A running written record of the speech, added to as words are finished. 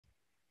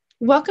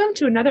Welcome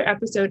to another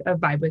episode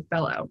of Vibe with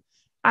Fellow.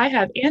 I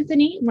have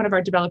Anthony, one of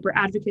our developer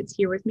advocates,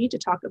 here with me to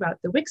talk about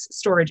the Wix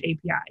Storage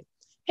API.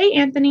 Hey,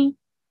 Anthony.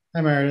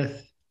 Hi,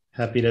 Meredith.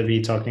 Happy to be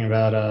talking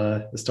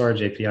about the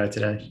storage API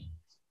today.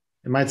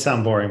 It might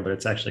sound boring, but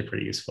it's actually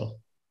pretty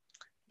useful.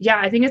 Yeah,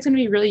 I think it's going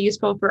to be really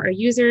useful for our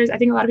users. I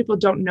think a lot of people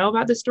don't know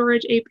about the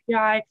storage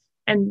API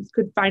and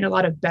could find a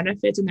lot of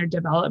benefits in their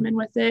development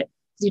with it.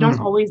 So you don't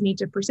Mhm. always need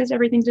to persist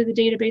everything to the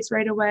database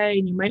right away,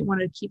 and you might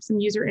want to keep some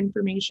user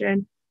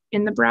information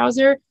in the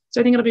browser.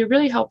 So I think it'll be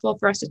really helpful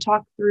for us to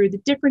talk through the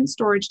different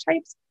storage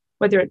types,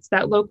 whether it's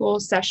that local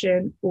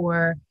session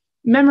or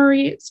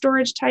memory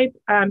storage type.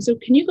 So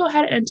can you go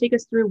ahead and take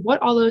us through what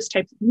all those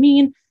types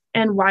mean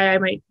and why I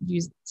might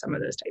use some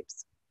of those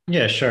types?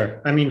 Yeah,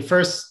 sure. I mean,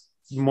 first,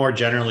 more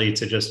generally,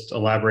 to just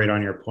elaborate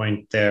on your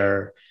point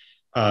there,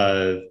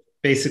 uh,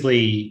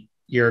 basically,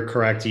 you're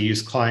correct to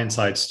use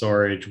client-side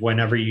storage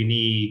whenever you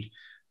need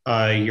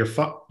your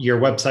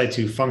website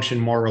to function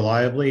more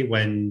reliably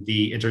when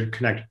the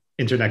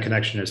internet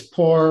connection is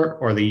poor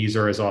or the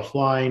user is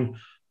offline,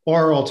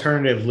 or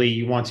alternatively,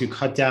 you want to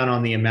cut down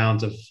on the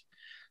amount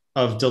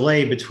of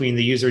delay between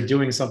the user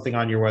doing something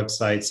on your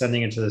website,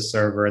 sending it to the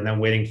server, and then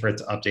waiting for it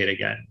to update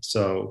again.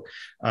 So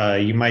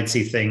you might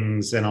see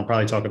things, and I'll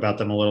probably talk about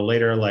them a little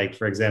later. Like,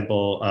 for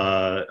example,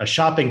 a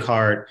shopping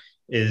cart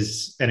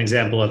is an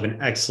example of an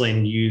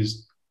excellent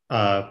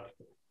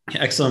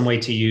way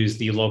to use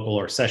the local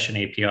or session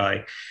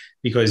API,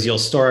 because you'll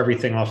store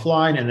everything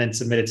offline and then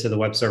submit it to the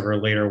web server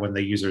later when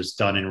the user's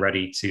done and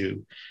ready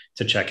to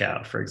check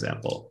out, for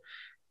example.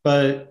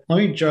 But let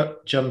me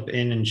jump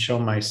in and share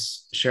my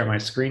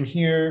screen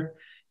here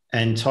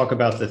and talk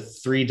about the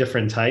three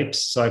different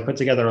types. So I put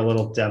together a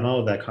little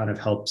demo that kind of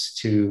helps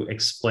to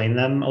explain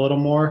them a little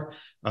more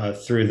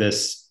through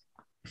this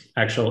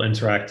actual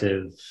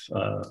interactive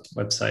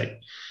website.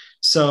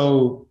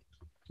 So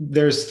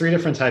there's three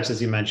different types,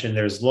 as you mentioned.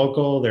 There's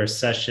local, there's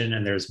session,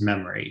 and there's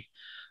memory.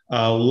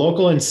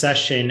 Local and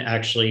session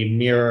actually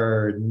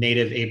mirror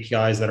native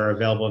APIs that are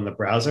available in the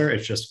browser.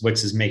 It's just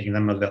Wix is making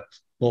them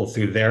available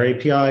through their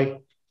API.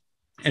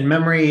 And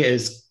memory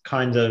is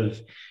kind of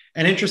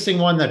an interesting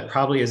one that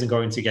probably isn't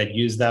going to get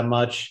used that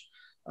much.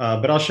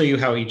 But I'll show you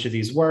how each of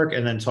these work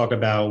and then talk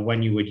about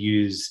when you would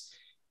use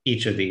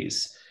each of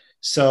these.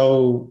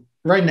 So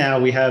right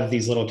now we have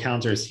these little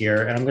counters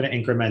here, and I'm going to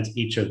increment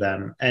each of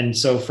them. And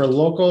so for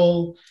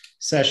local,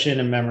 session,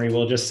 and memory,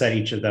 we'll just set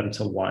each of them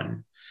to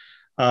 1.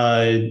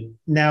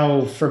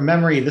 Now, for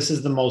memory, this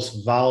is the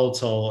most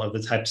volatile of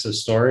the types of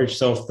storage.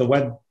 So if the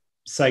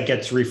website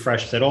gets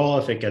refreshed at all,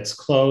 if it gets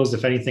closed,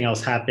 if anything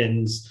else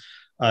happens,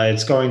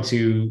 it's going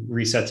to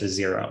reset to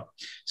 0.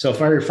 So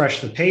if I refresh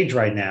the page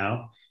right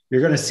now,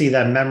 you're going to see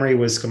that memory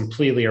was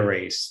completely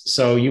erased.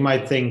 So you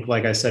might think,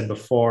 like I said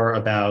before,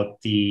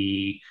 about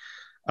the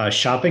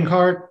shopping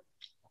cart.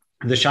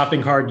 The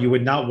shopping cart, you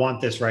would not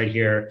want this right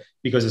here,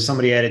 because if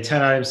somebody added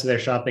 10 items to their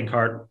shopping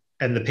cart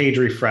and the page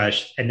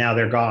refreshed and now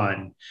they're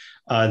gone,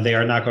 they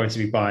are not going to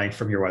be buying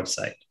from your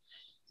website.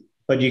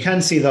 But you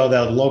can see, though,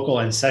 that local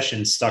and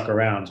session stuck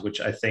around, which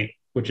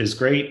is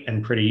great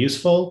and pretty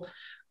useful.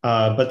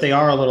 But they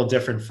are a little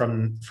different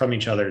from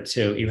each other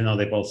too, even though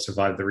they both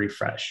survived the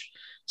refresh.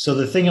 So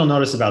the thing you'll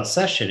notice about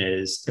session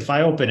is if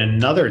I open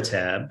another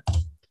tab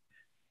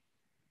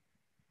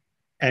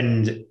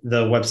and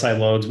the website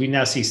loads, we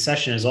now see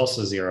session is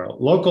also 0.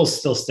 Local's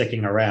still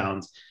sticking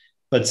around,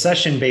 but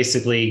session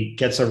basically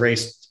gets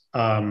erased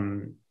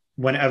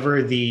whenever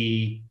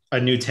a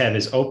new tab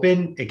is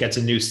open. It gets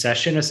a new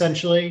session,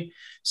 essentially.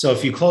 So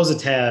if you close a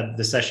tab,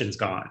 the session's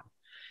gone.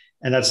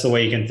 And that's the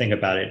way you can think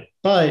about it.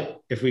 But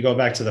if we go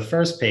back to the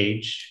first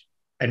page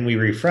and we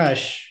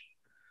refresh,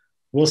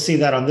 we'll see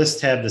that on this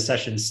tab, the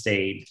session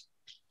stayed.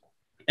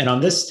 And on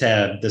this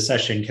tab, the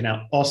session can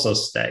also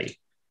stay.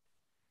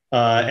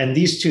 And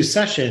these two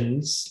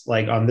sessions,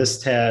 like on this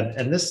tab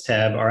and this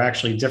tab, are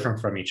actually different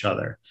from each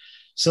other.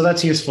 So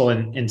that's useful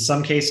in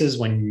some cases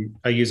when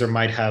a user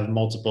might have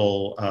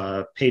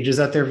multiple pages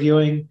that they're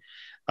viewing.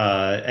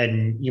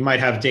 And you might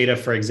have data,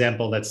 for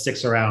example, that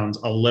sticks around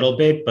a little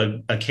bit,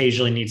 but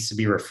occasionally needs to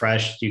be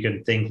refreshed. You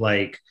can think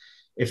like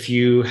if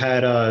you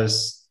had a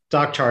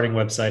stock charting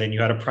website and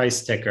you had a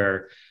price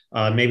ticker,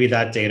 maybe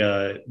that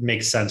data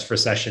makes sense for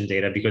session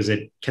data because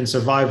it can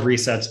survive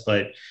resets,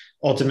 but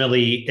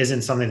ultimately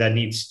isn't something that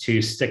needs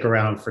to stick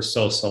around for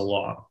so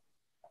long.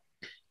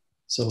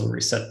 So we'll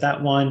reset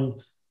that one.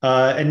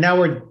 And now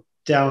we're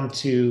down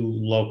to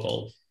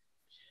local.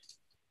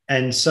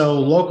 And so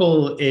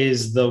local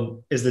is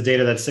the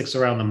data that sticks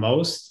around the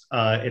most.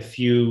 If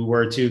you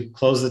were to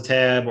close the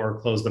tab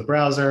or close the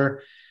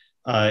browser,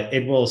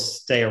 it will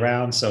stay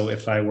around. So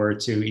if I were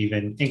to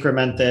even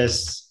increment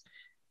this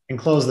and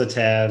close the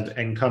tab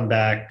and come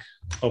back,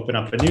 open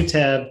up a new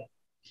tab,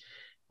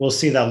 we'll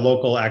see that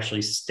local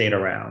actually stayed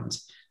around.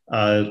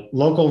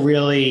 Local,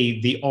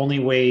 really, the only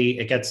way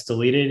it gets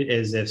deleted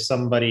is if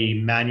somebody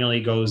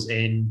manually goes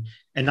in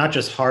and not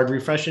just hard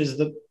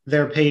refreshes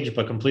their page,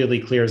 but completely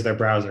clears their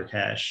browser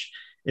cache,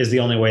 is the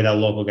only way that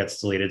local gets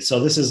deleted. So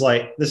this is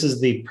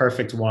the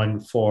perfect one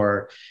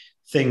for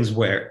things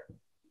where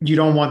you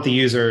don't want the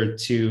user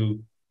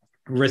to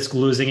risk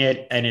losing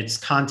it, and it's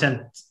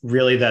content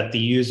really that the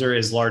user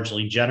is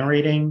largely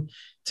generating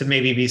to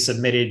maybe be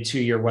submitted to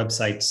your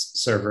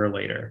website's server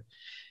later.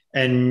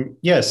 And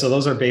yeah, so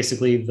those are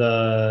basically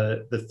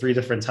the three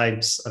different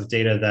types of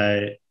data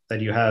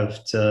that you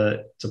have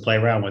to play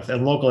around with.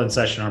 And local and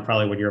session are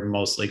probably what you're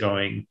mostly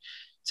going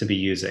to be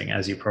using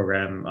as you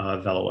program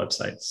Velo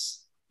websites.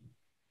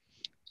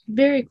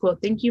 Very cool.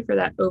 Thank you for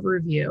that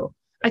overview.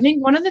 I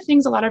think one of the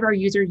things a lot of our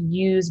users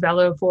use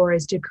Velo for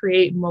is to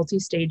create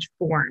multi-stage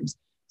forms.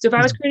 So if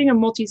I was creating a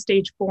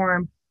multi-stage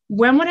form,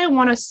 when would I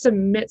want to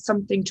submit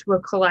something to a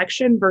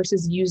collection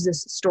versus use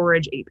this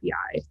storage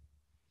API?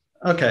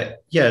 Okay,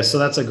 yeah, so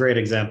that's a great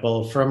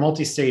example. For a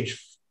multi-stage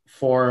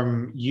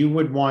form, you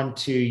would want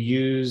to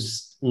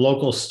use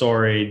local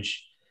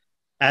storage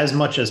as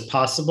much as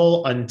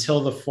possible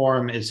until the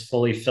form is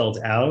fully filled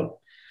out.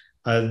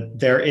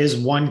 There is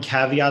one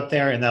caveat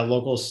there in that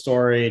local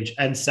storage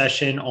and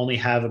session only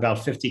have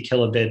about 50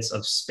 kilobits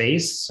of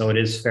space, so it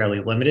is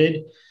fairly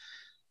limited.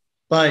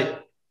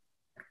 But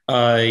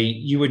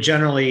you would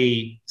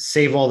generally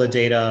save all the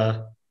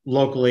data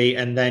locally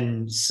and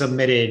then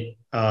submit it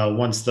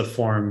once the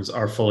forms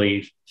are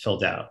fully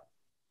filled out.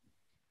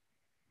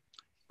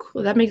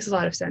 Cool. That makes a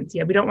lot of sense.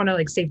 Yeah, we don't want to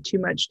like save too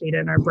much data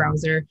in our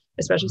browser,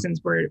 especially since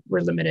we're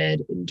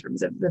limited in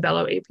terms of the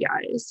Velo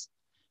APIs.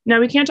 Now,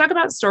 we can't talk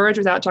about storage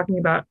without talking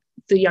about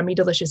the yummy,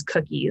 delicious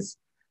cookies.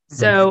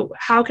 So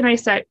how can I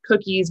set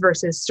cookies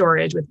versus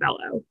storage with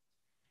Velo?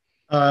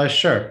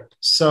 Sure.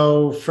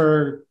 So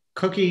for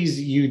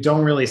cookies, you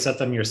don't really set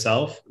them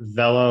yourself.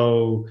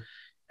 Velo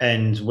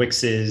and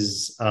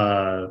Wix's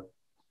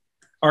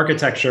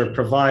architecture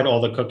provide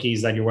all the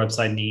cookies that your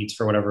website needs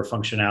for whatever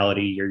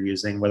functionality you're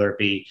using, whether it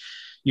be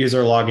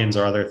user logins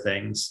or other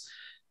things.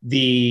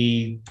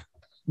 The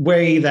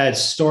way that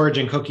storage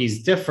and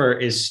cookies differ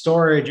is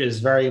storage is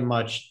very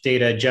much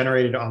data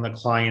generated on the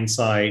client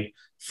side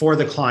for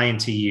the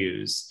client to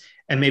use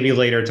and maybe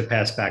later to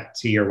pass back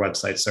to your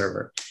website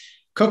server.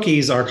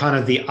 Cookies are kind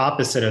of the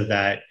opposite of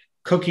that.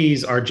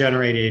 Cookies are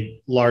generated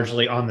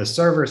largely on the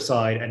server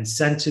side and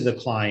sent to the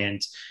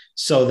client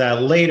so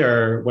that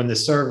later when the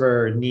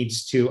server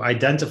needs to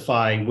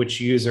identify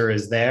which user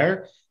is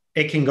there,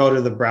 it can go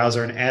to the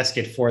browser and ask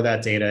it for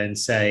that data and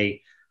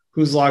say,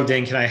 who's logged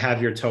in? Can I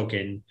have your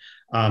token?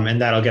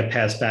 And that'll get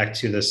passed back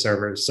to the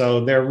server.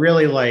 So they're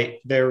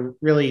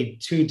really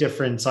two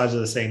different sides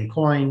of the same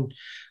coin,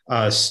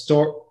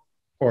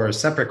 or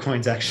separate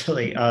coins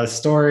actually.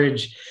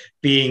 Storage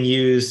being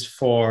used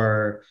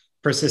for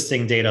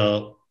persisting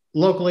data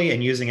locally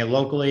and using it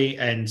locally,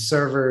 and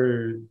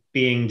server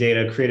being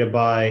data created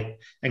by,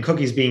 and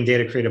cookies being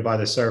data created by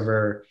the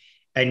server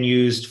and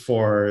used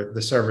for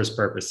the server's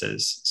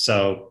purposes.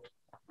 So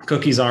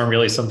cookies aren't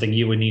really something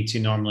you would need to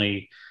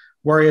normally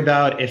worry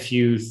about if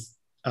you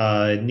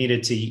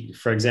needed to,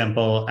 for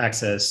example,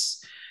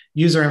 access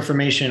user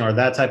information or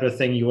that type of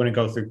thing. You wouldn't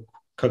go through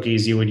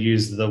cookies. You would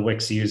use the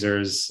Wix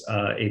users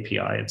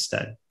API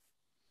instead.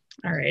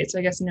 All right. So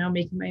I guess now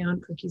making my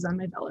own cookies on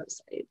my Velo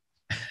site.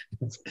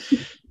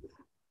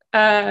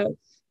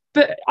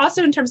 But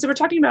also in terms, so we're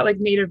talking about like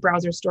native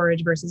browser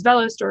storage versus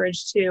Velo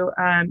storage too.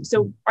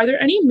 So are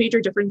there any major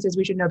differences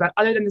we should know about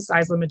other than the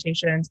size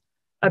limitations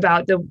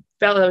about the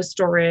Velo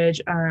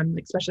storage,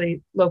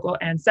 especially local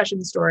and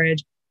session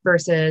storage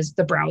versus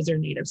the browser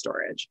native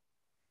storage?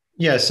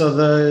 Yeah, so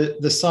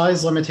the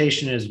size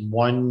limitation is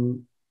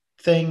one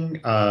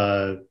thing,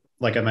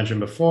 like I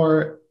mentioned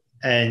before.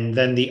 And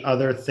then the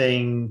other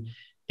thing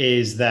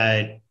is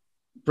that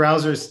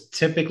browsers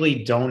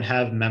typically don't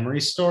have memory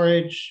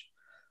storage.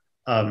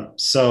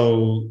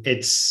 So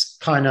it's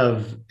kind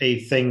of a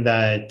thing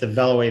that the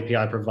Velo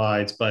API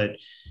provides, but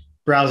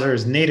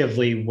browsers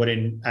natively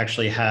wouldn't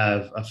actually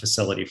have a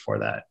facility for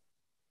that.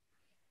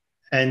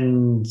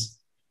 And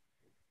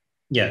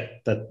yeah,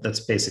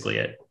 that's basically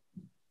it.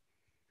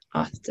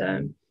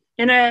 Awesome.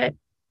 And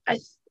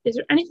is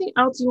there anything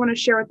else you want to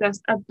share with us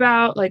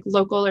about like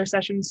local or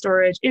session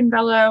storage in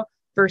Velo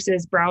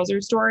versus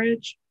browser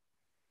storage?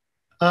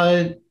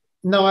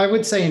 No, I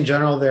would say in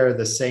general they're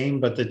the same,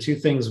 but the two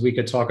things we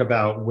could talk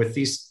about with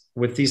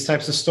these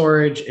types of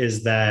storage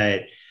is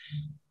that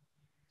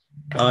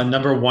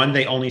number one,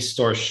 they only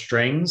store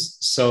strings.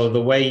 So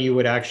the way you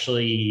would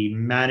actually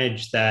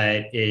manage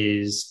that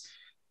is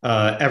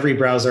every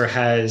browser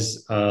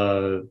has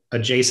a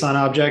JSON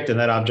object, and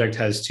that object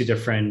has two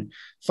different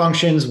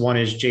functions. One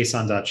is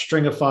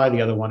JSON.stringify,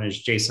 the other one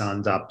is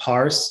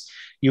JSON.parse.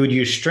 You would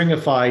use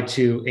stringify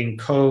to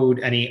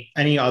encode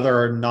any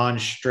other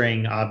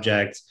non-string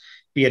object,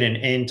 be it an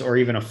int or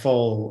even a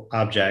full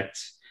object,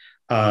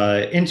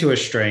 into a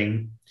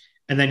string.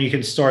 And then you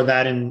can store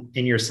that in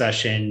your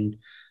session.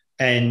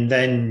 And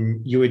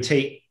then you would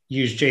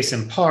use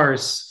JSON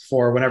parse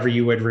for whenever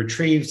you would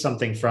retrieve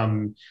something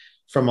from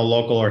a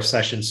local or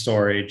session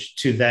storage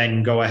to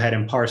then go ahead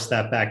and parse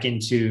that back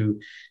into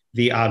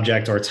the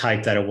object or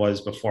type that it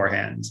was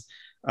beforehand.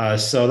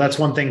 So that's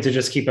one thing to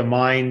just keep in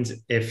mind.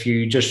 If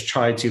you just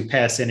try to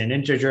pass in an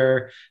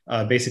integer,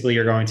 basically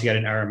you're going to get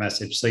an error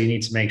message. So you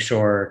need to make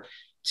sure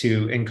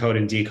to encode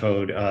and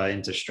decode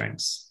into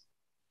strings.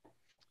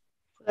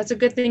 That's a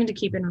good thing to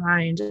keep in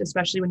mind,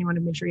 especially when you want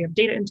to make sure you have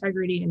data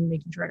integrity and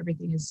making sure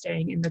everything is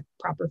staying in the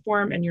proper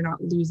form and you're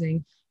not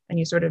losing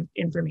any sort of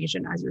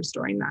information as you're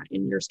storing that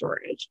in your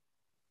storage.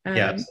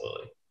 Yeah,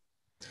 absolutely.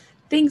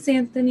 Thanks,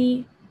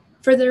 Anthony.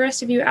 For the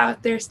rest of you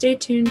out there, stay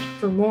tuned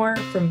for more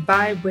from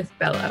Vibe with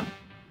Bello.